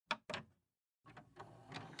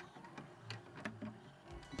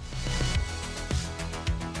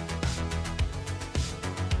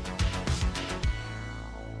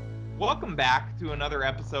Welcome back to another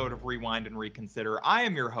episode of Rewind and Reconsider. I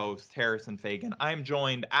am your host, Harrison Fagan. I am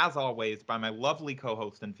joined, as always, by my lovely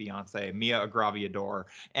co-host and fiance, Mia Agraviador.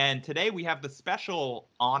 And today we have the special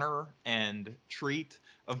honor and treat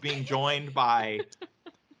of being joined by,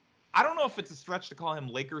 I don't know if it's a stretch to call him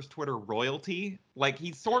Lakers Twitter royalty. Like,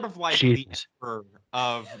 he's sort of like the emperor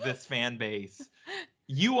of this fan base.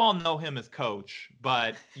 You all know him as Coach,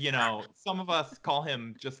 but, you know, some of us call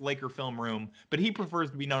him just Laker Film Room, but he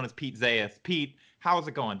prefers to be known as Pete Zayas. Pete, how's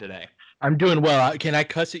it going today? I'm doing well. Can I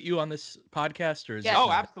cuss at you on this podcast? Or is Yes. it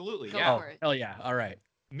Oh, absolutely. Go Yeah. for it. hell yeah. All right.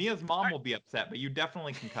 Mia's mom will be upset, but you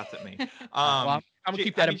definitely can cuss at me. Well, I'm going to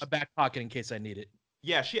keep that in she, my back pocket in case I need it.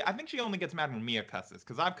 Yeah, I think she only gets mad when Mia cusses,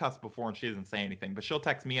 because I've cussed before and she doesn't say anything. But she'll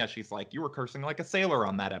text Mia, she's like, "You were cursing like a sailor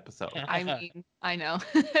on that episode." I mean, I know.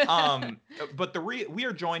 But we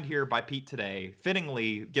are joined here by Pete today,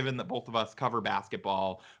 fittingly, given that both of us cover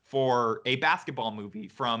basketball, for a basketball movie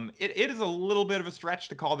from, it is a little bit of a stretch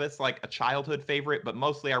to call this like a childhood favorite, but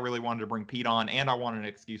mostly I really wanted to bring Pete on, and I wanted an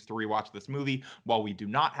excuse to rewatch this movie while we do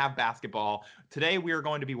not have basketball. Today we are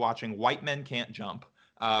going to be watching White Men Can't Jump.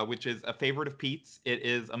 Which is a favorite of Pete's. It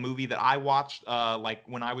is a movie that I watched like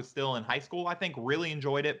when I was still in high school, I think. Really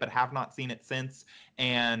enjoyed it, but have not seen it since.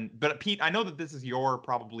 But Pete, I know that this is your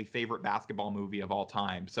probably favorite basketball movie of all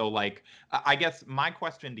time. So like, I guess my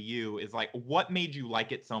question to you is like, what made you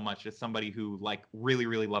like it so much as somebody who like really,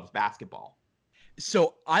 really loves basketball?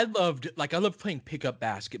 So I loved playing pickup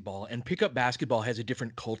basketball, and pickup basketball has a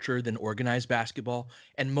different culture than organized basketball.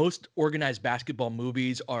 And most organized basketball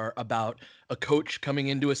movies are about a coach coming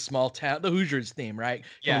into a small town, the Hoosiers theme, right?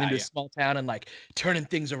 Coming into a small town and like turning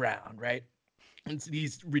things around, right? And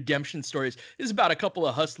these redemption stories. This is about a couple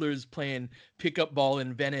of hustlers playing pickup ball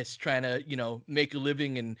in Venice, trying to, make a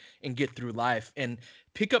living and get through life. And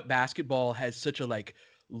pickup basketball has such a like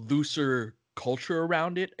looser culture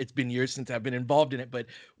around it. It's been years since I've been involved in it, but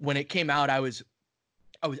when it came out, I think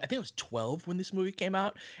I was 12 when this movie came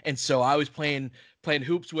out, and so I was playing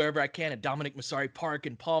hoops wherever I can at Dominic Massari Park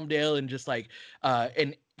in Palmdale, and just like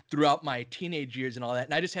and throughout my teenage years and all that.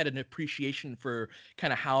 And I just had an appreciation for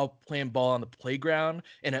kind of how playing ball on the playground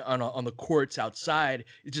and on the courts outside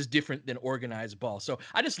is just different than organized ball. So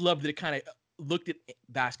I just loved that it kind of looked at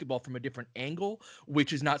basketball from a different angle,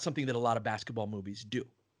 which is not something that a lot of basketball movies do.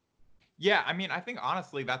 Yeah, I mean, I think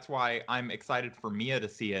honestly that's why I'm excited for Mia to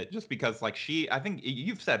see it, just because like I think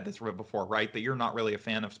you've said this before, right? That you're not really a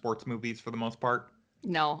fan of sports movies for the most part.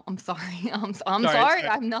 No, I'm sorry. I'm sorry.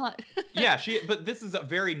 I'm not. Yeah, but this is a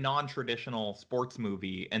very non-traditional sports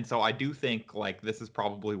movie, and so I do think like this is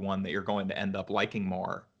probably one that you're going to end up liking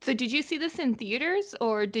more. So did you see this in theaters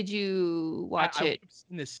or did you watch it?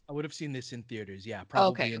 I would have seen this in theaters. Yeah,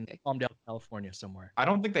 probably in Okay. Palmdale, California somewhere. I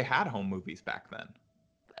don't think they had home movies back then.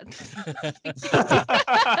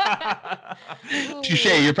 Touche,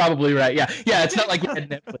 you're probably right. Yeah, it's not like you had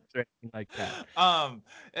Netflix or anything like that.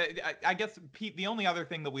 I guess Pete, the only other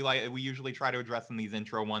thing that we usually try to address in these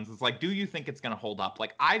intro ones is like, do you think it's going to hold up?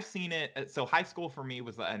 Like, I've seen it. So high school for me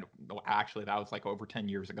was, and actually that was like over 10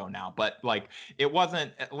 years ago now, but like it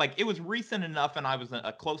wasn't like, it was recent enough and I was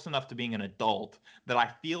close enough to being an adult that I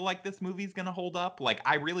feel like this movie's going to hold up. Like,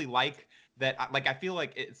 I really like that, like, I feel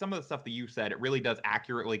like some of the stuff that you said, it really does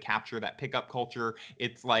accurately capture that pickup culture.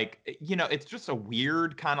 It's like, it's just a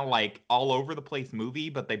weird kind of like all over the place movie,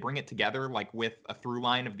 but they bring it together like with a through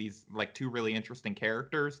line of these like two really interesting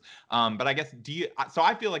characters. But I guess, so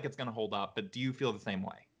I feel like it's going to hold up, but do you feel the same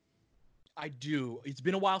way? I do. It's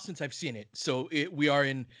been a while since I've seen it, so we are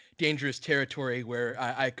in dangerous territory where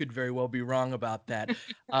I could very well be wrong about that.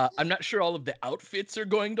 I'm not sure all of the outfits are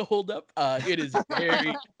going to hold up. It is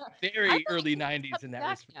very, very early 90s in that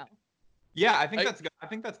respect. Now. Yeah, I think that's good. I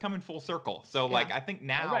think that's coming full circle. So Yeah. like I think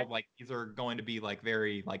now like these are going to be like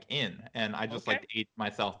very like in, and I just like to age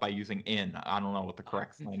myself by using in. I don't know what the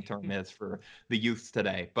correct slang term is for the youths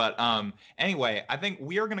today. But anyway, I think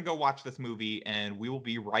we are going to go watch this movie and we will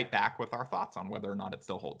be right back with our thoughts on whether or not it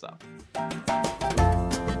still holds up.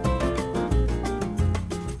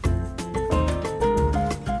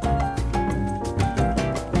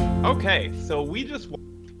 Okay, so we just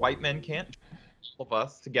watched White Men Can't Jump, all of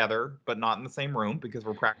us together, but not in the same room because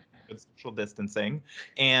we're practicing good social distancing.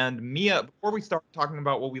 And Mia, before we start talking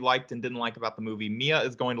about what we liked and didn't like about the movie, Mia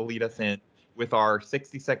is going to lead us in with our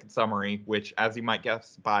 60-second summary, which, as you might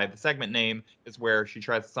guess by the segment name, is where she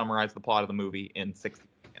tries to summarize the plot of the movie in 60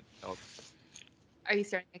 seconds. So, Are you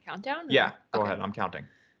starting a countdown? yeah, go ahead. I'm counting.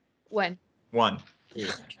 When? 1.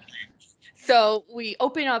 So we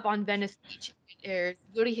open up on Venice Beach. There's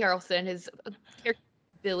Woody Harrelson, his character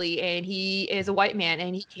Billy, and he is a white man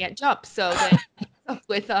and he can't jump. So then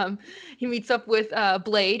he meets up with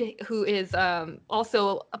Blade, who is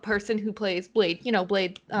also a person who plays Blade. You know,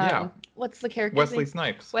 Blade. What's the character? Wesley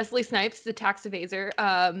Snipes. Wesley Snipes, the tax evasor.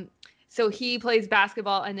 So he plays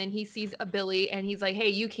basketball, and then he sees a Billy, and he's like, "Hey,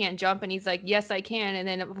 you can't jump," and he's like, "Yes, I can." And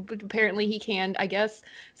then apparently he can, I guess.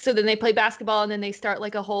 So then they play basketball, and then they start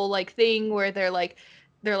like a whole like thing where they're like,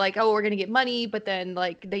 "Oh, we're gonna get money," but then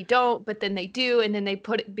like they don't, but then they do, and then they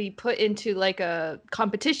be put into like a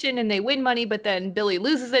competition, and they win money, but then Billy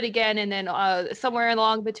loses it again, and then somewhere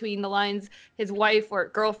along between the lines, his wife or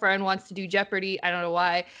girlfriend wants to do Jeopardy. I don't know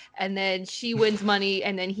why, and then she wins money,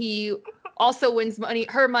 and then he also wins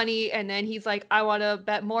her money, and then he's like, I want to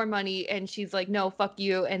bet more money, and she's like, no, fuck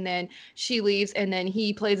you, and then she leaves, and then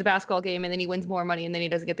he plays a basketball game, and then he wins more money, and then he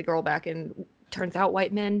doesn't get the girl back, and turns out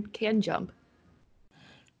white men can jump.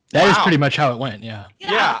 That is pretty much how it went, yeah.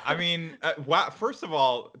 Yeah, I mean, wow. First of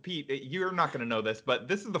all, Pete, you're not going to know this, but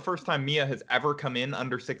this is the first time Mia has ever come in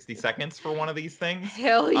under 60 seconds for one of these things.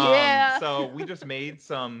 Hell yeah. So we just made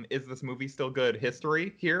some Is This Movie Still Good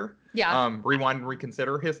history here. Yeah. Rewind and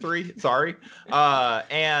reconsider history. Sorry.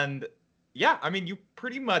 And yeah, I mean, you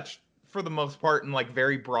pretty much, for the most part, in like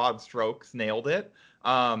very broad strokes, nailed it.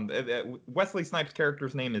 Wesley Snipes'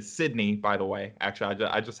 character's name is Sidney, by the way. Actually,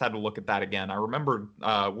 I just had to look at that again. I remembered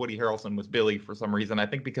Woody Harrelson was Billy for some reason. I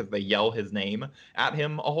think because they yell his name at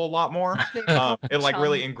him a whole lot more. It like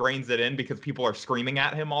really ingrains it in because people are screaming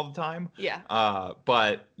at him all the time. Yeah.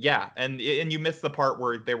 But yeah, and you missed the part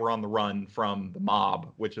where they were on the run from the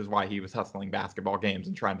mob, which is why he was hustling basketball games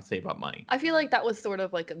and trying to save up money. I feel like that was sort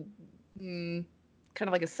of like a kind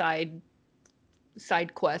of like a side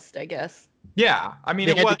quest, I guess. Yeah, I mean,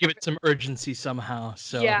 they had to give it some urgency somehow.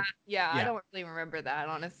 So yeah, I don't really remember that,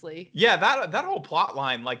 honestly. Yeah, that whole plot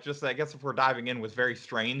line, like, just I guess if we're diving in, was very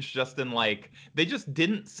strange. Just in like, they just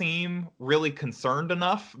didn't seem really concerned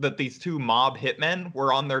enough that these two mob hitmen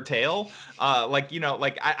were on their tail. Like, you know,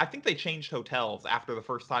 like I think they changed hotels after the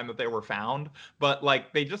first time that they were found, but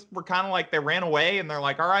like they just were kind of like they ran away and they're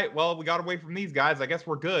like, all right, well, we got away from these guys. I guess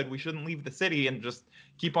we're good. We shouldn't leave the city and just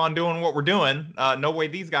keep on doing what we're doing. No way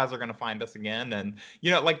these guys are going to find us again. And, you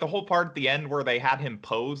know, like the whole part at the end where they had him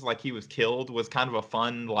pose like he was killed was kind of a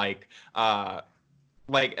fun,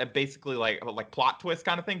 basically like plot twist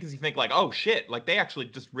kind of thing. Cause you think like, oh shit, like they actually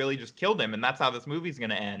just really just killed him. And that's how this movie's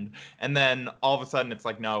going to end. And then all of a sudden it's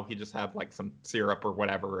like, no, he just had like some syrup or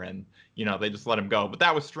whatever. And, you know, they just let him go. But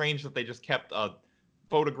that was strange that they just kept a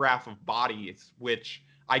photograph of bodies, which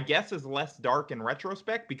I guess is less dark in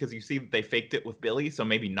retrospect because you see that they faked it with Billy, so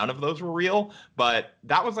maybe none of those were real. But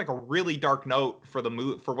that was like a really dark note for the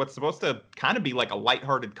movie, for what's supposed to kind of be like a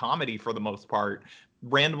lighthearted comedy for the most part,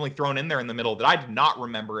 randomly thrown in there in the middle that I did not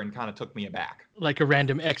remember and kind of took me aback. Like a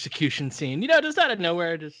random execution scene, you know, just out of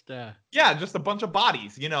nowhere, just yeah, just a bunch of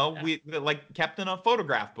bodies, you know, we like kept in a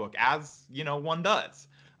photograph book, as you know, one does.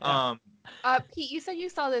 Yeah. Pete, you said you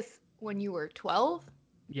saw this when you were 12?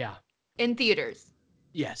 Yeah. In theaters.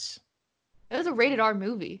 Yes. It was a rated R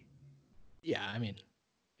movie. Yeah, I mean,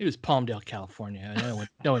 it was Palmdale, California.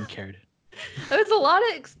 No one cared. There's a lot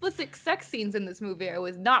of explicit sex scenes in this movie I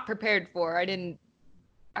was not prepared for.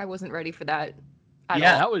 I wasn't ready for that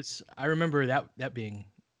at all. I remember that being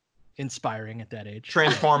inspiring at that age.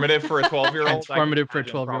 Transformative for a 12-year-old. Transformative for a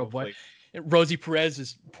 12-year-old boy. Rosie Perez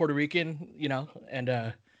is Puerto Rican, you know,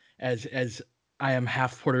 and as I am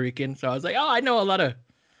half Puerto Rican, so I was like, oh, I know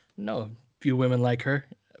a few women like her,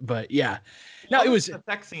 but yeah. No, it was the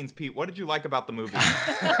sex scenes, Pete. What did you like about the movie?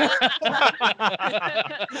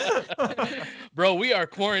 Bro, we are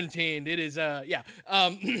quarantined. It is yeah.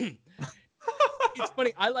 It's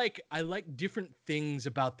funny. I like different things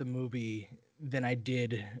about the movie than I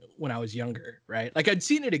did when I was younger, right? Like I'd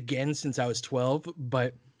seen it again since I was 12,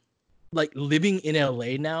 but like living in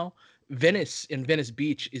LA now, Venice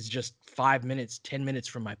Beach is just 5 minutes, 10 minutes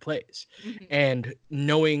from my place. Mm-hmm. And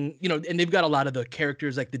knowing, you know, and they've got a lot of the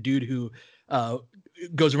characters, like the dude who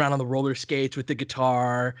goes around on the roller skates with the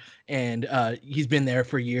guitar, and he's been there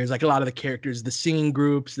for years. Like a lot of the characters, the singing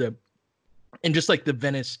groups, and just like the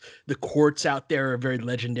Venice, the courts out there are very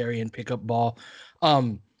legendary in pickup ball.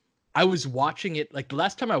 I was watching it, like the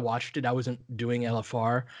last time I watched it, I wasn't doing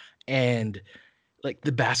LFR, and like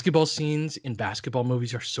the basketball scenes in basketball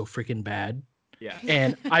movies are so freaking bad. Yeah.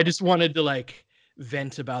 And I just wanted to like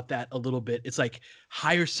vent about that a little bit. It's like,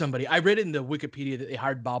 hire somebody. I read in the Wikipedia that they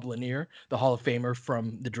hired Bob Lanier, the Hall of Famer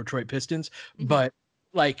from the Detroit Pistons, but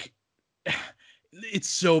like it's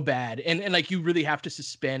so bad. And like you really have to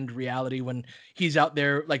suspend reality when he's out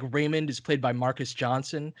there. Like Raymond is played by Marcus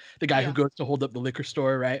Johnson, the guy who goes to hold up the liquor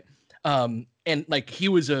store, right? And like he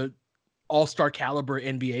was a all-star caliber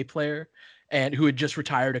NBA player. and who had just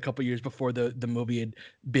retired a couple years before the movie had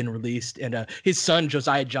been released. And his son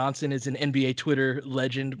Josiah Johnson is an NBA Twitter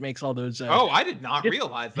legend, makes all those. Oh, I did not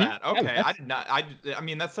realize that. Yeah, Okay, I did not. I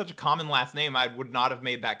mean, that's such a common last name. I would not have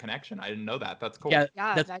made that connection. I didn't know that. That's cool. Yeah,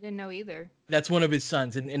 Yeah, I didn't know either. That's one of his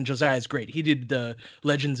sons, and Josiah is great. He did the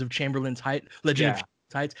Legends of Chamberlain's Heights. Legend of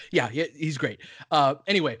Heights. Yeah, he's great.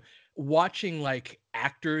 Anyway, watching like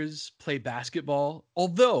actors play basketball,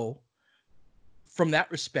 although from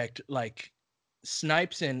that respect, like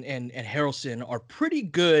Snipes and Harrelson are pretty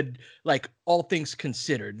good, like all things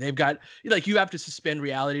considered. They've got, like, you have to suspend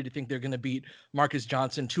reality to think they're going to beat Marcus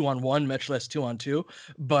Johnson 2-on-1, much less 2-on-2.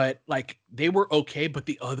 But like they were okay, but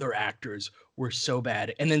the other actors were so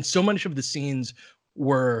bad. And then so much of the scenes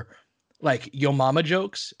were like Yo Mama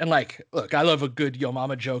jokes. And like, look, I love a good Yo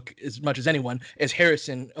Mama joke as much as anyone, as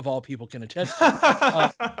Harrison of all people can attest.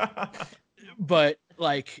 But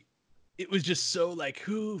like, it was just so like,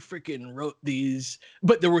 who freaking wrote these?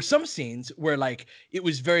 But there were some scenes where like it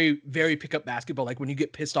was very, very pick up basketball. Like when you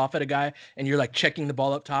get pissed off at a guy and you're like checking the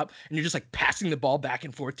ball up top and you're just like passing the ball back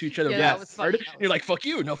and forth to each other. Yeah, that was funny. You're like, fuck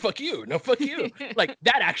you, no, fuck you, no, fuck you. Like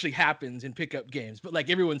that actually happens in pickup games. But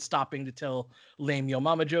like everyone's stopping to tell lame Yo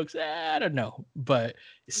Mama jokes. I don't know, but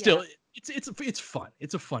still. Yeah. It's fun.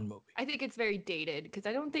 It's a fun movie. I think it's very dated because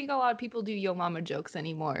I don't think a lot of people do Yo Mama jokes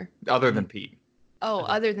anymore. Other than Pete. Oh,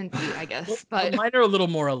 other than Pete, I guess. But mine are a little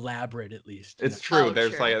more elaborate, at least. It's true.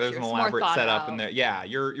 There's an elaborate setup in there. Yeah,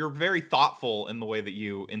 you're very thoughtful in the way that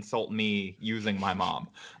you insult me using my mom.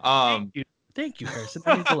 Thank you, Harrison.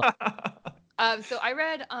 That means a lot. So I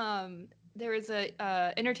read there was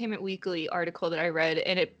a Entertainment Weekly article that I read,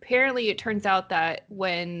 and apparently it turns out that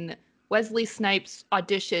when Wesley Snipes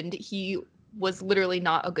auditioned, he was literally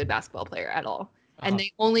not a good basketball player at all. And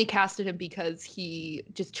they only casted him because he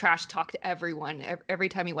just trash talked everyone every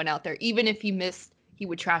time he went out there. Even if he missed, he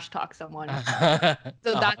would trash talk someone.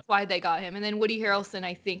 So that's why they got him. And then Woody Harrelson,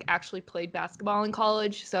 I think, actually played basketball in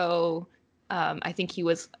college. So I think he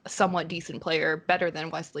was a somewhat decent player, better than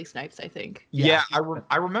Wesley Snipes, I think. Yeah,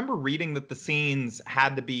 I remember reading that the scenes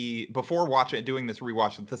had to be, before doing this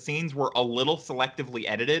rewatch, that the scenes were a little selectively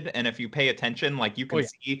edited. And if you pay attention, like you can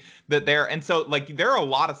see that and so like there are a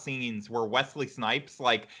lot of scenes where Wesley Snipes,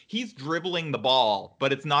 like he's dribbling the ball,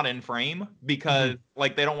 but it's not in frame because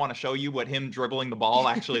like they don't want to show you what him dribbling the ball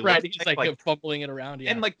actually right, looks he's like fumbling it around.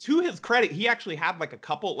 Yeah. And like to his credit, he actually had like a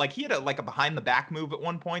couple, like he had a behind the back move at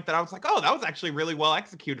one point that I was like, oh, that was actually really well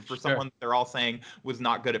executed for someone that they're all saying was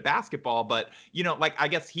not good at basketball. But you know, like I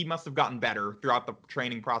guess he must have gotten better throughout the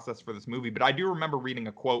training process for this movie. But I do remember reading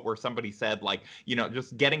a quote where somebody said like, you know,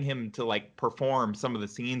 just getting him to like perform some of the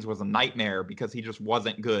scenes was a nightmare because he just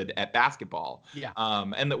wasn't good at basketball. Yeah.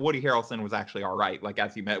 And that Woody Harrelson was actually all right, like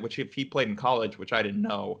as you met, which if he played in college, which I didn't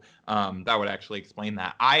know, that would actually explain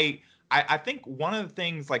that. I think one of the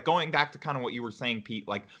things, like going back to kind of what you were saying, Pete,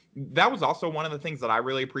 like that was also one of the things that I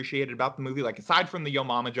really appreciated about the movie. Like aside from the Yo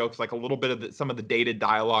Mama jokes, like a little bit of some of the dated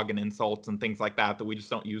dialogue and insults and things like that we just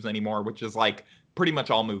don't use anymore, which is like pretty much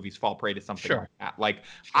all movies fall prey to something like that. Like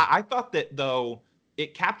I thought that though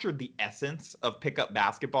it captured the essence of pickup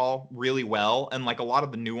basketball really well, and like a lot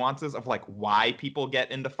of the nuances of like why people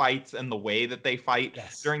get into fights and the way that they fight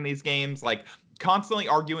during these games, like constantly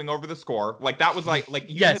arguing over the score. Like that was like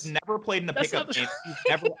you have never played in a pickup game. You've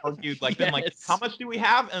never argued like been like, how much do we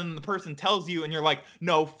have? And the person tells you and you're like,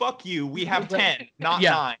 no, fuck you. We have 10, not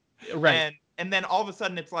 9. Right. And then all of a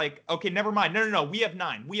sudden it's like, okay, never mind. No. We have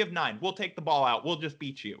 9. We have 9. We'll take the ball out. We'll just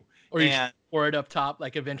beat you. Or it up top,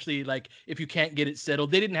 like eventually, like if you can't get it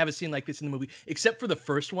settled. They didn't have a scene like this in the movie, except for the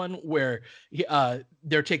first one where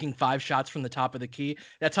they're taking 5 shots from the top of the key.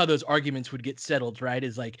 That's how those arguments would get settled, right?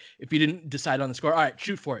 Is like if you didn't decide on the score, all right,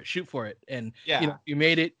 shoot for it. And you know, if you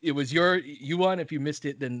made it, it was you won. If you missed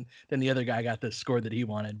it, then the other guy got the score that he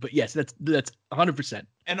wanted. But yes, that's 100%.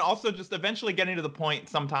 And also just eventually getting to the point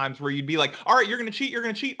sometimes where you'd be like, all right, you're going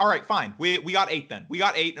to cheat. All right, fine. We got 8 then. We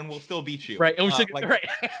got 8 and we'll still beat you. Right.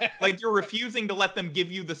 Like you're refusing to let them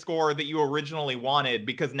give you the score that you originally wanted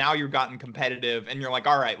because now you've gotten competitive and you're like,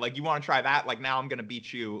 all right, like you want to try that? Like now I'm going to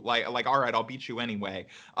beat you. Like, all right, I'll beat you anyway.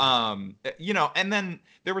 You know, and then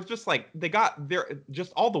there was just like,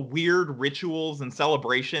 just all the weird rituals and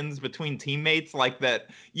celebrations between teammates like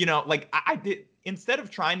that, you know, like I did. Instead of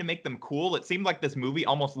trying to make them cool, it seemed like this movie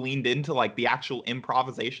almost leaned into like the actual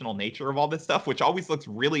improvisational nature of all this stuff, which always looks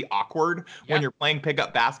really awkward when you're playing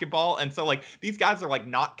pickup basketball. And so like these guys are like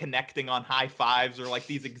not connecting on high fives or like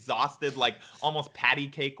these exhausted, like almost patty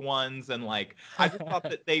cake ones. And like, I just thought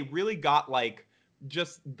that they really got like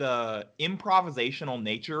just the improvisational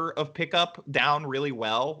nature of pickup down really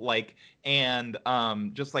well, like, and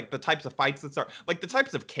just like the types of fights that start, like the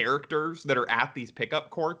types of characters that are at these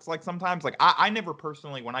pickup courts. Like sometimes, like I never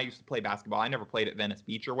personally, when I used to play basketball, I never played at Venice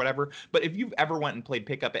Beach or whatever, but if you've ever went and played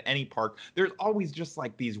pickup at any park, there's always just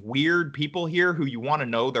like these weird people here who you want to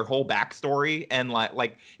know their whole backstory. And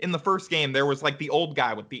like in the first game, there was like the old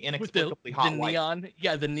guy with the inexplicably hot wife. neon,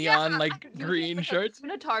 the neon like green like shirts,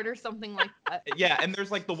 unitard or something like that. Yeah, and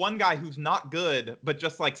there's like the one guy who's not good, but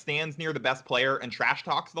just like stands near the best player and trash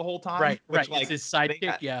talks the whole time. right. Like, it's his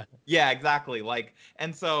sidekick. Yeah, exactly. Like,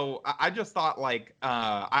 and so I just thought like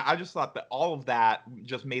I just thought that all of that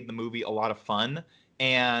just made the movie a lot of fun.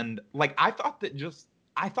 And like I thought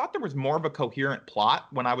there was more of a coherent plot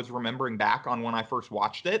when I was remembering back on when I first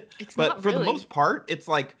watched it. But for the most part, it's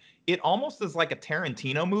like it almost is like a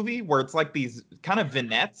Tarantino movie where it's like these kind of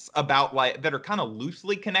vignettes about like that are kind of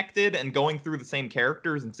loosely connected and going through the same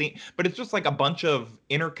characters and seeing, but it's just like a bunch of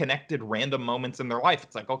interconnected random moments in their life.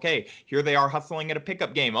 It's like, okay, here they are hustling at a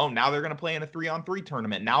pickup game. Oh, now they're going to play in a 3-on-3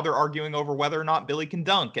 tournament. Now they're arguing over whether or not Billy can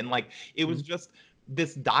dunk. And like, it was just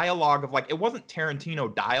this dialogue of like, it wasn't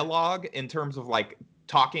Tarantino dialogue in terms of like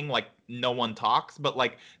talking like no one talks, but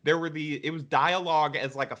like it was dialogue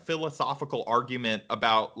as like a philosophical argument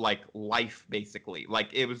about like life, basically. Like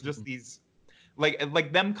it was just these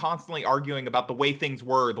like them constantly arguing about the way things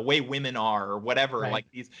were, the way women are, or whatever. Right. Like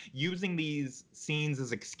using these scenes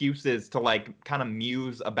as excuses to like kind of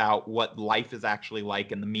muse about what life is actually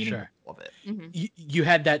like and the meaning of it. You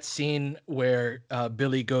had that scene where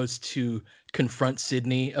Billy goes to confront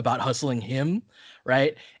Sydney about hustling him,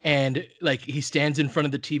 right? And like he stands in front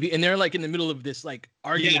of the TV and they're like in the middle of this like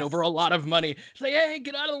argument over a lot of money. It's like, hey,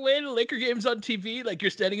 get out of the way, the Laker game's on TV. Like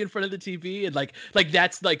you're standing in front of the TV, and like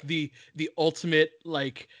that's like the ultimate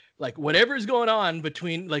like whatever's going on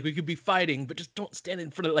between, like we could be fighting, but just don't stand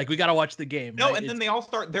in front of, like we gotta watch the game. No, right? And then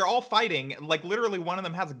they're all fighting, like literally one of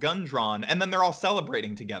them has a gun drawn, and then they're all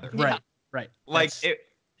celebrating together. Right. Like it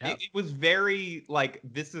was very like,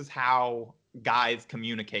 this is how guys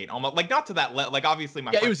communicate, almost like not to that like obviously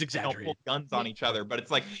my it was friends don't exaggerated. pull guns on each other, but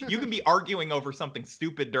it's like you can be arguing over something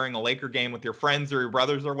stupid during a Laker game with your friends or your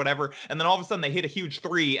brothers or whatever, and then all of a sudden they hit a huge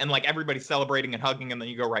three and like everybody's celebrating and hugging, and then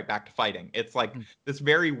you go right back to fighting. It's like this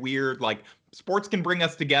very weird, like sports can bring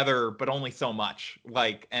us together but only so much,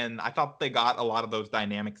 like, and I thought they got a lot of those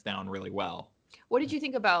dynamics down really well. What did you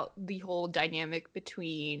think about the whole dynamic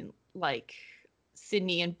between like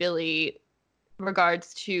Sydney and Billy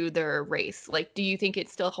regards to their race? Like, do you think it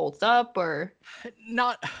still holds up, or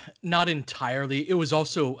not entirely? It was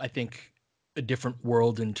also, I think, a different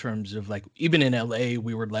world in terms of like, even in LA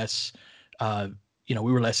we were less we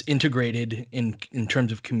were less integrated in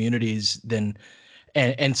terms of communities than,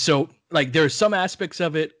 and so like there are some aspects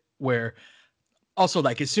of it where also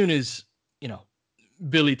like as soon as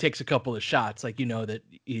Billy takes a couple of shots, like that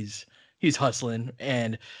he's hustling,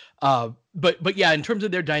 and but yeah, in terms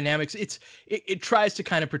of their dynamics, it tries to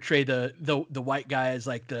kind of portray the white guy as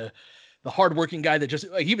like the hardworking guy that just,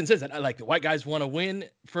 like, he even says that, like, the white guys want to win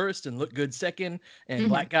first and look good second, and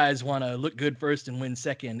black guys want to look good first and win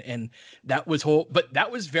second, and that was but that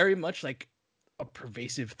was very much like a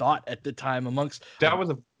pervasive thought at the time amongst. That was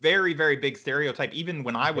a very, very big stereotype. Even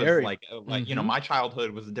when I was like my childhood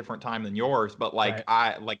was a different time than yours, but like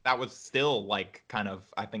that was still like kind of,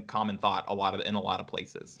 I think, common thought in a lot of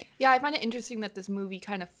places. Yeah, I find it interesting that this movie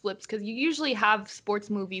kind of flips, because you usually have sports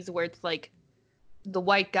movies where it's like the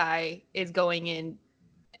white guy is going in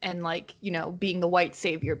and like, being the white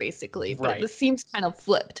savior basically. But this seems kind of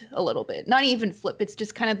flipped a little bit. Not even flip. It's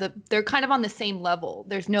just kind of they're kind of on the same level.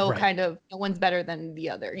 There's no kind of, no one's better than the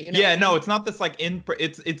other. Yeah, no, it's not this like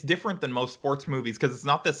it's different than most sports movies, because it's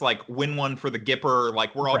not this like win one for the Gipper,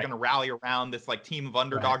 like we're all going to rally around this like team of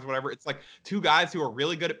underdogs, whatever. It's like two guys who are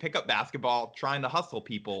really good at pickup basketball trying to hustle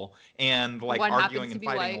people and like arguing and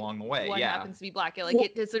fighting along the way. One happens to be black. Like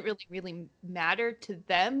it doesn't really matter to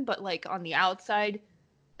them, but like on the outside,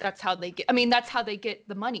 that's how they get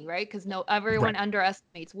the money, right? Because everyone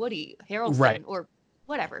underestimates Woody Harrelson or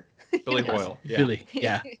whatever. Billy Hoyle. Yeah. Billy.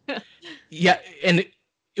 Yeah. Yeah. And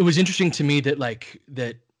it was interesting to me that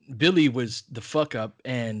that Billy was the fuck up,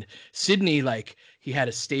 and Sydney, like, he had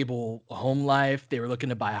a stable home life. They were looking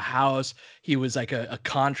to buy a house. He was like a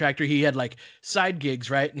contractor. He had like side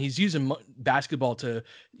gigs, right? And he's using basketball to,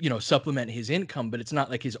 supplement his income, but it's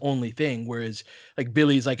not like his only thing. Whereas like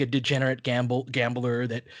Billy's like a degenerate gambler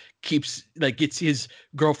that gets his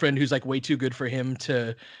girlfriend, who's like way too good for him,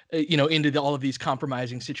 to, into all of these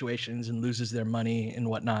compromising situations and loses their money and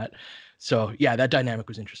whatnot. So yeah, that dynamic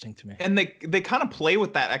was interesting to me. And they kind of play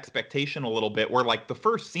with that expectation a little bit, where like the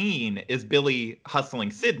first scene is Billy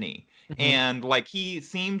hustling Sydney. Mhm. And like he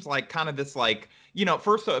seems like kind of this like,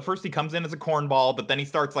 first he comes in as a cornball, but then he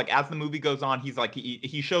starts like as the movie goes on, he's like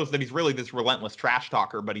he shows that he's really this relentless trash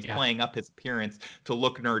talker, but he's Yeah. playing up his appearance to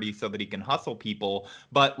look nerdy so that he can hustle people.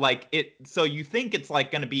 But like so you think it's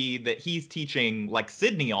like going to be that he's teaching like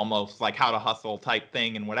Sydney almost like how to hustle type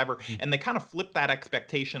thing and whatever, and they kind of flip that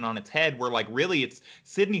expectation on its head, where like really it's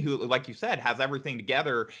Sydney who, like you said, has everything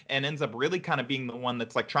together and ends up really kind of being the one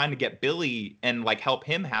that's like trying to get Billy and like help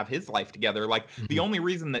him have his life together. Like the only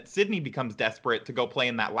reason that Sydney becomes desperate to go play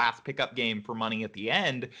in that last pickup game for money at the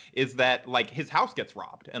end is that like his house gets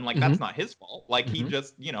robbed, and like that's not his fault. Like he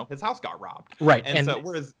just, his house got robbed. Right. And so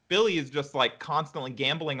whereas Billy is just like constantly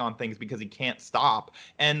gambling on things because he can't stop.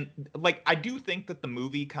 And like I do think that the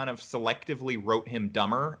movie kind of selectively wrote him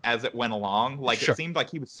dumber as it went along. Like Sure. it seemed like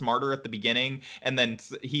he was smarter at the beginning, and then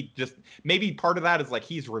he just, maybe part of that is like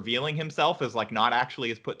he's revealing himself as like not actually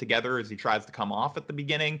as put together as he tries to come off at the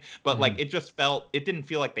beginning. But like it didn't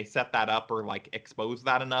feel like they set that up or like exposed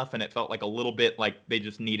that enough, and it felt like a little bit like they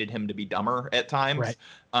just needed him to be dumber at times.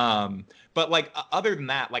 Right. But like other than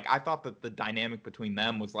that, like I thought that the dynamic between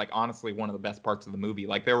them was like honestly one of the best parts of the movie.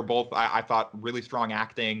 Like they were both, I thought, really strong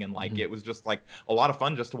acting, and like it was just like a lot of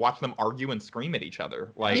fun just to watch them argue and scream at each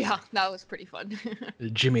other. Like Yeah, that was pretty fun.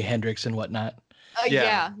 Jimi Hendrix and whatnot.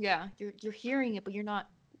 Yeah. You're hearing it, but you're not.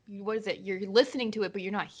 What is it? You're listening to it, but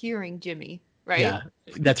you're not hearing Jimmy, right? Yeah,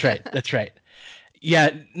 that's right. That's right.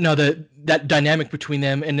 Yeah, no, that dynamic between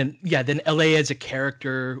them, and then LA as a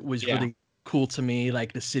character was really cool to me,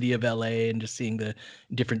 like the city of LA and just seeing the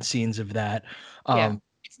different scenes of that.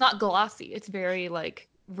 It's not glossy. It's very like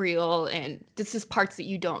real, and this is parts that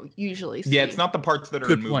you don't usually see. Yeah, it's not the parts that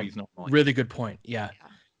are in movies normally. Really good point. Yeah.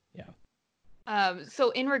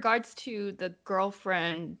 So in regards to the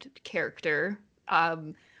girlfriend character,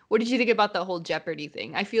 what did you think about the whole Jeopardy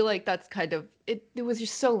thing? I feel like that's kind of it was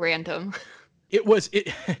just so random.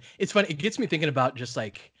 It's funny. It gets me thinking about just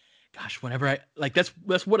like, gosh, whenever I like, that's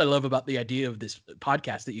what I love about the idea of this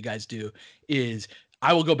podcast that you guys do is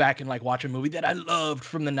I will go back and like watch a movie that I loved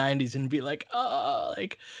from the 90s and be like, oh,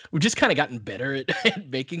 like we've just kind of gotten better at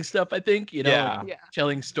making stuff, I think,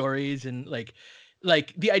 telling stories, and like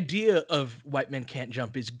the idea of White Men Can't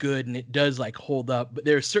Jump is good and it does like hold up, but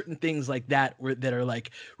there are certain things like that that are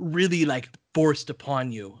like really like forced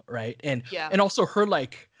upon you, right? And also her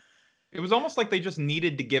like, it was almost like they just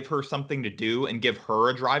needed to give her something to do and give her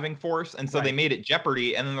a driving force. And so they made it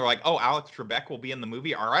Jeopardy. And then they're like, oh, Alex Trebek will be in the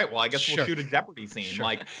movie. All right, well, I guess we'll shoot a Jeopardy scene.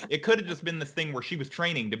 Like, it could have just been this thing where she was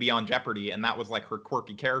training to be on Jeopardy, and that was like her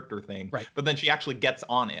quirky character thing. Right. But then she actually gets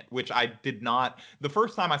on it, which I did not. The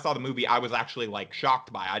first time I saw the movie, I was actually like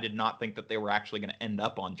shocked by. I did not think that they were actually going to end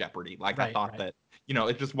up on Jeopardy. Like, I thought that,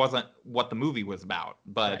 it just wasn't what the movie was about.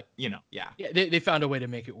 But, Yeah, they found a way to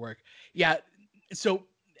make it work. Yeah. So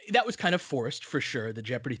that was kind of forced for sure, the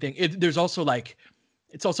Jeopardy thing. There's also like,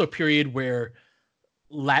 it's also a period where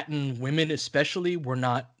Latin women especially were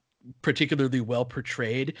not particularly well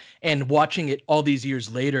portrayed, and watching it all these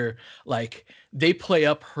years later, like they play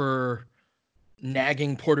up her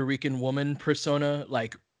nagging Puerto Rican woman persona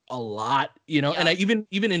like a lot, and I even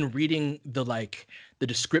in reading the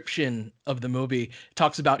description of the movie, it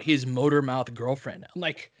talks about his motor mouth girlfriend. I'm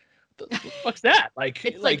like, what's that? Like,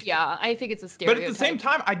 it's like I think it's a stereotype. But at the same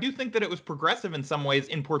time, I do think that it was progressive in some ways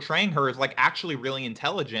in portraying her as like actually really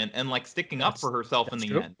intelligent and like sticking up for herself in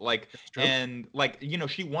the end. Like, and like,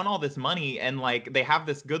 she won all this money and like they have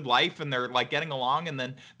this good life and they're like getting along. And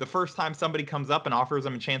then the first time somebody comes up and offers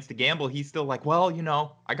him a chance to gamble, he's still like, well,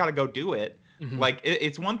 I got to go do it. Mm-hmm. Like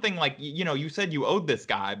it's one thing, like, you said you owed this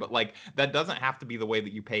guy, but like that doesn't have to be the way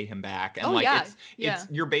that you pay him back. And it's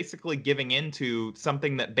you're basically giving into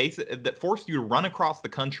something that forced you to run across the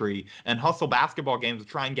country and hustle basketball games to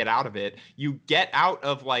try and get out of it. You get out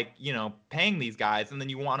of paying these guys, and then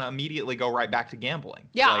you want to immediately go right back to gambling.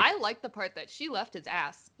 Yeah, I like the part that she left his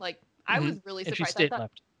ass. Like I was really surprised. And she stayed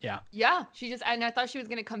left. Yeah. Yeah, and I thought she was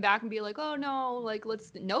gonna come back and be like, oh no, like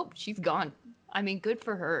nope, she's gone. I mean, good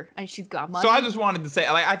for her, and she's got money. So I just wanted to say,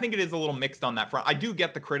 I think it is a little mixed on that front. I do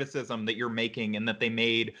get the criticism that you're making, and that they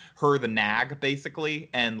made her the nag, basically,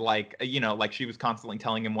 and like she was constantly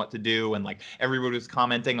telling him what to do, and like everybody was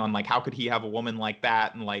commenting on like how could he have a woman like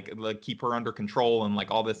that, and like keep her under control, and like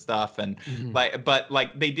all this stuff, and but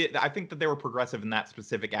like they did. I think that they were progressive in that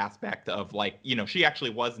specific aspect of like she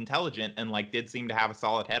actually was intelligent and like did seem to have a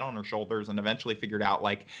solid head on her shoulders, and eventually figured out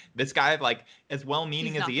like this guy, like as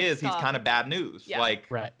well-meaning as he is, he's kind of bad news. Yeah. Like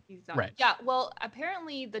Yeah, well,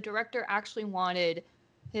 apparently the director actually wanted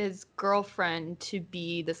his girlfriend to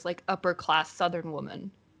be this like upper class Southern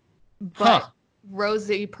woman, but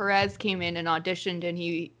Rosie Perez came in and auditioned, and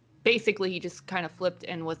he basically he just kind of flipped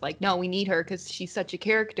and was like, no, we need her because she's such a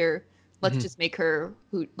character. Let's just make her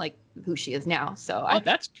who she is now. So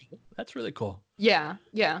that's cool. That's really cool. Yeah,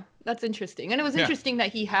 that's interesting. And it was interesting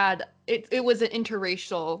that he had it was an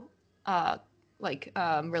interracial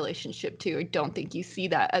relationship too. I don't think you see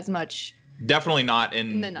that as much. Definitely not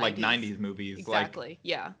in the like 90s movies. Exactly.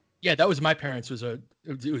 Yeah. Yeah, that was my parents.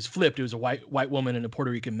 It was flipped. It was a white woman and a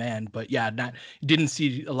Puerto Rican man. But yeah, didn't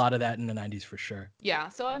see a lot of that in the 90s for sure. Yeah.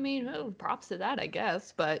 So I mean, props to that, I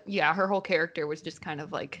guess. But yeah, her whole character was just kind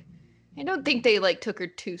of like, I don't think they like took her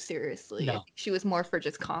too seriously. No. She was more for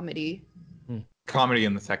just comedy. Comedy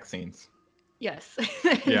in the sex scenes. Yes.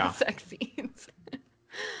 Yeah. Sex scenes.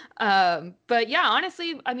 But yeah,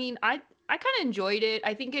 honestly, I mean, I kind of enjoyed it.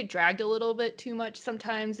 I think it dragged a little bit too much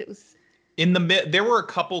sometimes. It was there were a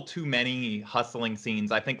couple too many hustling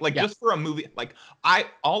scenes. I think just for a movie, like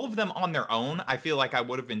all of them on their own, I feel like I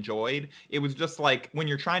would have enjoyed. It was just like when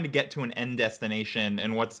you're trying to get to an end destination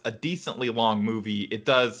and what's a decently long movie, it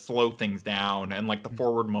does slow things down and like the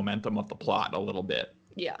forward momentum of the plot a little bit.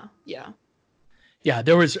 Yeah. Yeah,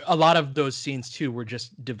 there was a lot of those scenes too were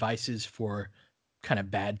just devices for kind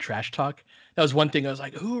of bad trash talk. That was one thing I was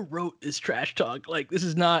like, who wrote this trash talk? Like, this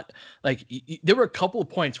is not like there were a couple of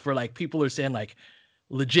points where like people are saying like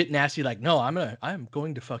legit nasty, like, no, I'm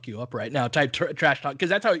going to fuck you up right now type trash talk. Cause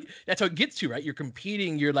that's how it gets you, right? You're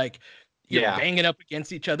competing. You're like, you're banging up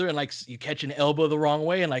against each other and like you catch an elbow the wrong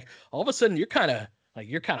way. And like all of a sudden you're kind of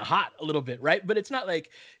hot a little bit, right? But it's not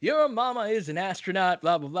like your mama is an astronaut,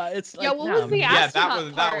 blah blah blah. It's like, what was the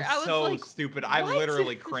astronaut that part? was so like, stupid. What? I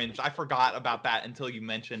literally cringed. I forgot about that until you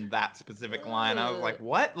mentioned that specific line. I was like,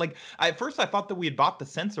 what? Like at first I thought that we had bought the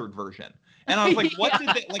censored version. And I was like, what did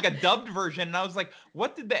they, like a dubbed version? And I was like,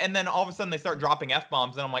 what did they, and then all of a sudden they start dropping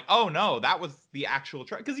F-bombs and I'm like, oh no, that was the actual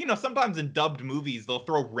because sometimes in dubbed movies they'll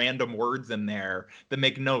throw random words in there that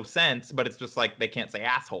make no sense, but it's just like they can't say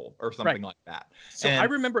asshole or something like that. So I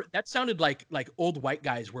remember that sounded like old white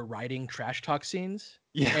guys were writing trash talk scenes.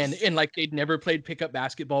 Yes. And like they'd never played pickup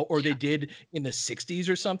basketball or they did in the 60s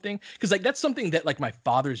or something. Cause like that's something that like my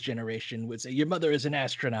father's generation would say, your mother is an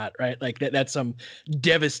astronaut, right? Like that's some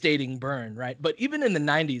devastating burn, right? But even in the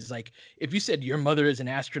 90s, like if you said your mother is an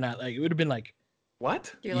astronaut, like it would have been like,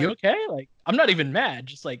 what? You okay? Like I'm not even mad.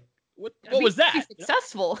 Just like what was that?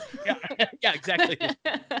 Successful. Yeah, exactly.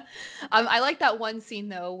 I like that one scene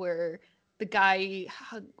though where the guy,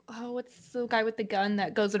 what's the guy with the gun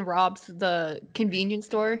that goes and robs the convenience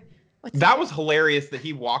store? That was hilarious that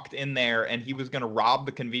he walked in there and he was going to rob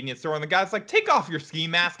the convenience store. And the guy's like, take off your ski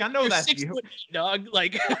mask. I know that's 6 you. foot, dog.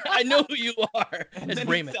 Like, I know who you are. And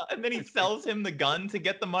then he sells him the gun to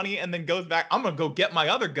get the money and then goes back. I'm going to go get my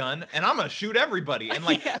other gun and I'm going to shoot everybody. And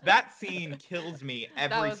like that scene kills me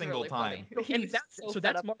every single time. And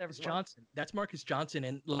that's Marcus Johnson. That's Marcus Johnson.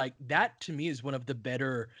 And like that to me is one of the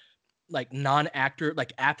better like non-actor,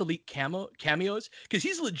 like athlete cameos, because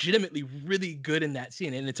he's legitimately really good in that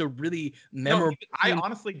scene, and it's a really memorable. I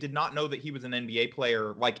honestly did not know that he was an NBA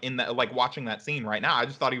player. Like in that, like watching that scene right now, I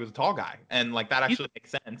just thought he was a tall guy, and like that actually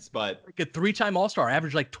makes sense. But like a 3-time All-Star,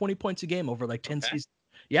 averaged like 20 points a game over like 10 seasons.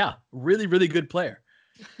 Yeah, really, really good player.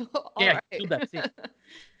 Right. Killed that scene.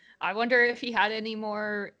 I wonder if he had any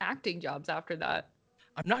more acting jobs after that.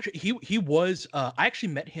 I'm not sure. He was. I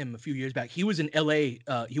actually met him a few years back. He was in L.A.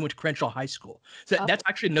 He went to Crenshaw High School. So that's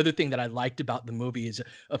actually another thing that I liked about the movie is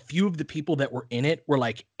a few of the people that were in it were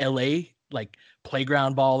like L.A. like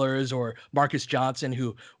playground ballers, or Marcus Johnson,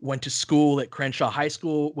 who went to school at Crenshaw High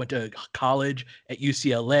School, went to college at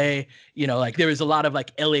UCLA. You know, like there was a lot of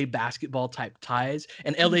like LA basketball type ties,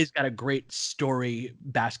 and LA's got a great story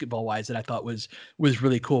basketball wise that I thought was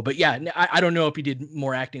really cool. But yeah, I don't know if he did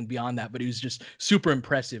more acting beyond that, but he was just super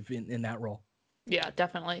impressive in that role. Yeah,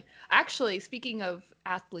 definitely. Actually, speaking of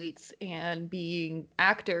athletes and being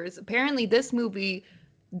actors, apparently this movie,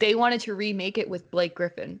 they wanted to remake it with Blake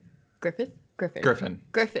Griffin. Griffin.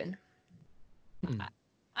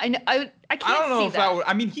 I can't I don't know see if that would,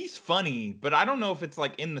 I mean, he's funny, but I don't know if it's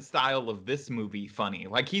like in the style of this movie funny.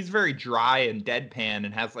 Like he's very dry and deadpan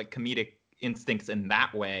and has like comedic instincts in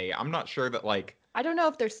that way. I'm not sure that like. I don't know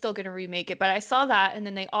if they're still going to remake it, but I saw that, and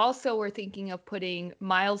then they also were thinking of putting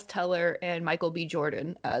Miles Teller and Michael B.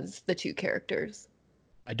 Jordan as the two characters.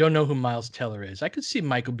 I don't know who Miles Teller is. I could see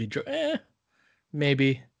Michael B. Jordan.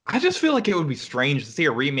 Maybe. I just feel like it would be strange to see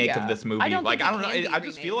a remake of this movie. I don't know. I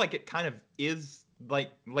just feel like it kind of is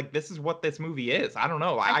like this is what this movie is. I don't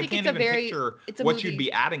know. I can't even picture what you'd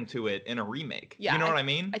be adding to it in a remake. Yeah, you know what I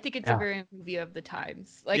mean? I think it's a very movie of the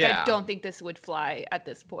times. Like I don't think this would fly at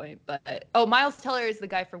this point. But Miles Teller is the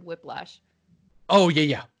guy from Whiplash. Oh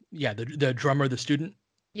yeah. The drummer, the student.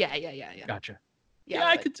 Yeah. Gotcha. Yeah,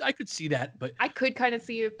 I could see that, but I could kind of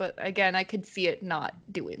see it, but again, I could see it not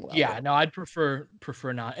doing well. yeah, no, I'd prefer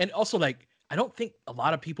not. And also, like, I don't think a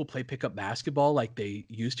lot of people play pickup basketball like they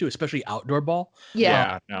used to, especially outdoor ball.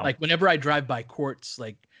 Yeah. No. Like whenever I drive by courts,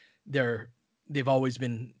 like they've always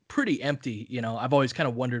been pretty empty. You know, I've always kind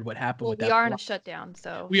of wondered what happened with that. We are in a shutdown,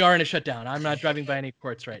 so we are in a shutdown. I'm not driving by any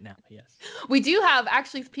courts right now. Yes. we do have,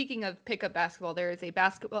 actually, speaking of pickup basketball, there is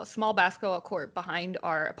a small basketball court behind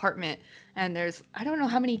our apartment, and I don't know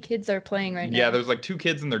how many kids are playing right now. Yeah, there's like 2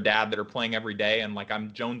 kids and their dad that are playing every day, and like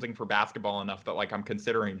I'm jonesing for basketball enough that like I'm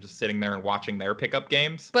considering just sitting there and watching their pickup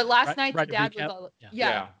games. But last night the right, dad recap? was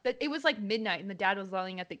Yeah. it was like midnight, and the dad was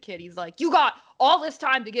yelling at the kid. He's like, "You got all this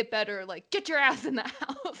time to get better. Like, get your ass in the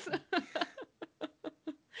house."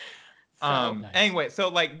 Nice. Anyway, so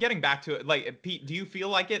like getting back to it, like Pete, do you feel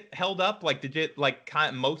like it held up? Like, did it like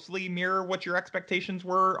kind of mostly mirror what your expectations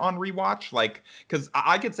were on rewatch? Like, because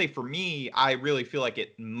I could say for me, I really feel like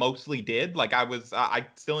it mostly did. Like, I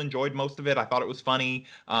still enjoyed most of it. I thought it was funny.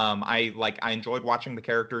 I enjoyed watching the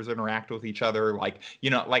characters interact with each other. Like,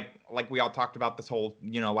 you know, like we all talked about this whole,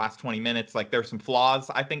 you know, last 20 minutes. Like, there's some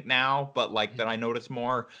flaws I think now, but like that I notice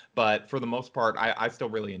more. But for the most part, I still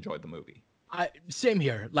really enjoyed the movie. Same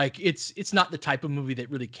here. Like it's not the type of movie that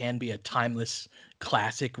really can be a timeless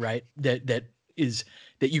classic, right? That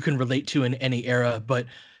you can relate to in any era. But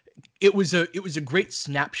it was a great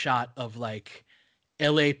snapshot of like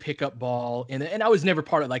LA pickup ball, and I was never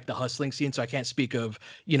part of like the hustling scene, so I can't speak of,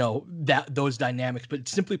 you know, those dynamics. But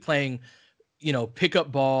simply playing, you know,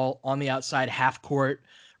 pickup ball on the outside, half court.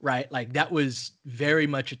 Right. Like that was very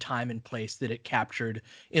much a time and place that it captured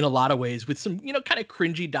in a lot of ways, with some, you know, kind of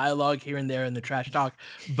cringy dialogue here and there in the trash talk.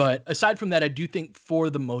 But aside from that, I do think for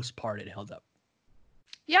the most part it held up.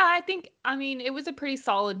 Yeah, I mean, it was a pretty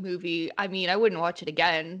solid movie. I mean, I wouldn't watch it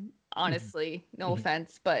again, honestly. No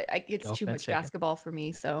offense, but it's No too offense much taken. basketball for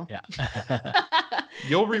me. So Yeah.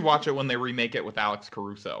 You'll rewatch it when they remake it with Alex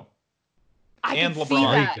Caruso. I And can see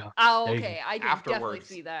LeBron. that. There you go. Oh, There you okay. go. I can definitely Afterwards.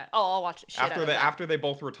 see that. Oh, I'll watch it. Shit out of that. After they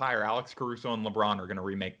both retire, Alex Caruso and LeBron are going to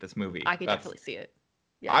remake this movie. I can definitely see it.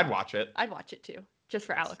 Yeah, I'd watch it. I'd watch it too, just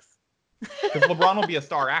for Alex. Because LeBron will be a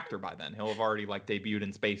star actor by then. He'll have already like debuted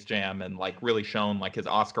in Space Jam and like really shown like his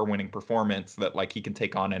Oscar-winning performance that like he can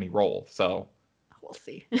take on any role. So We'll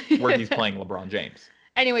see. where he's playing LeBron James.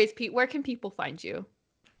 Anyways, Pete, where can people find you?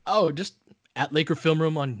 Oh, just at Laker Film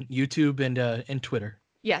Room on YouTube and Twitter.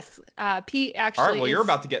 Yes, Pete actually. All right, well, you're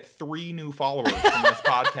about to get 3 new followers from this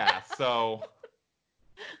podcast. So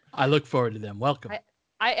I look forward to them. Welcome.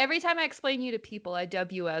 I every time I explain you to people, I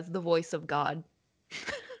dub you as the voice of God.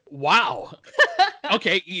 Wow.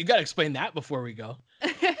 Okay, you got to explain that before we go.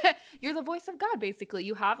 You're the voice of God, basically.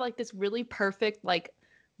 You have like this really perfect like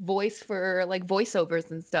voice for like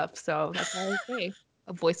voiceovers and stuff. So that's why I say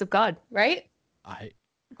a voice of God, right?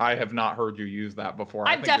 I have not heard you use that before.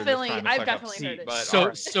 I've I think you're just definitely- trying to I've suck up definitely seat, heard it. But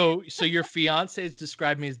all So right. so your fiance has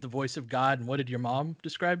described me as the voice of God, and what did your mom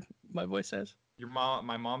describe my voice as?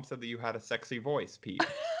 My mom said that you had a sexy voice, Pete.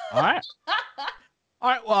 All right. All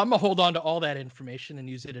right. Well, I'm gonna hold on to all that information and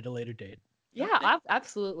use it at a later date. Yeah,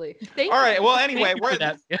 absolutely. Thank All you. right. Well, anyway, Thank you for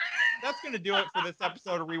that. that's going to do it for this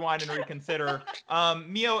episode of Rewind and Reconsider.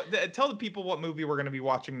 Mio, tell the people what movie we're going to be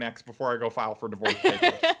watching next before I go file for divorce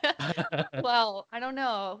papers. Well, I don't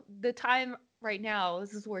know. The time right now,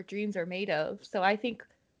 this is where dreams are made of. So I think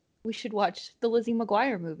we should watch the Lizzie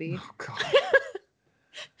McGuire movie. Oh, God.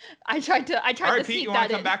 I tried to All right, to Pete, sneak you want that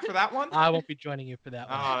to come in. back for that one? I won't be joining you for that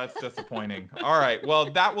one. Oh, that's disappointing. All right.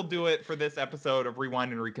 Well, that will do it for this episode of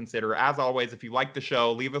Rewind and Reconsider. As always, if you like the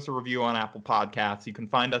show, leave us a review on Apple Podcasts. You can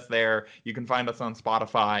find us there. You can find us on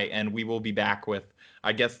Spotify, and we will be back with,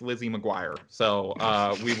 I guess, Lizzie McGuire. So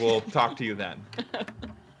we will talk to you then.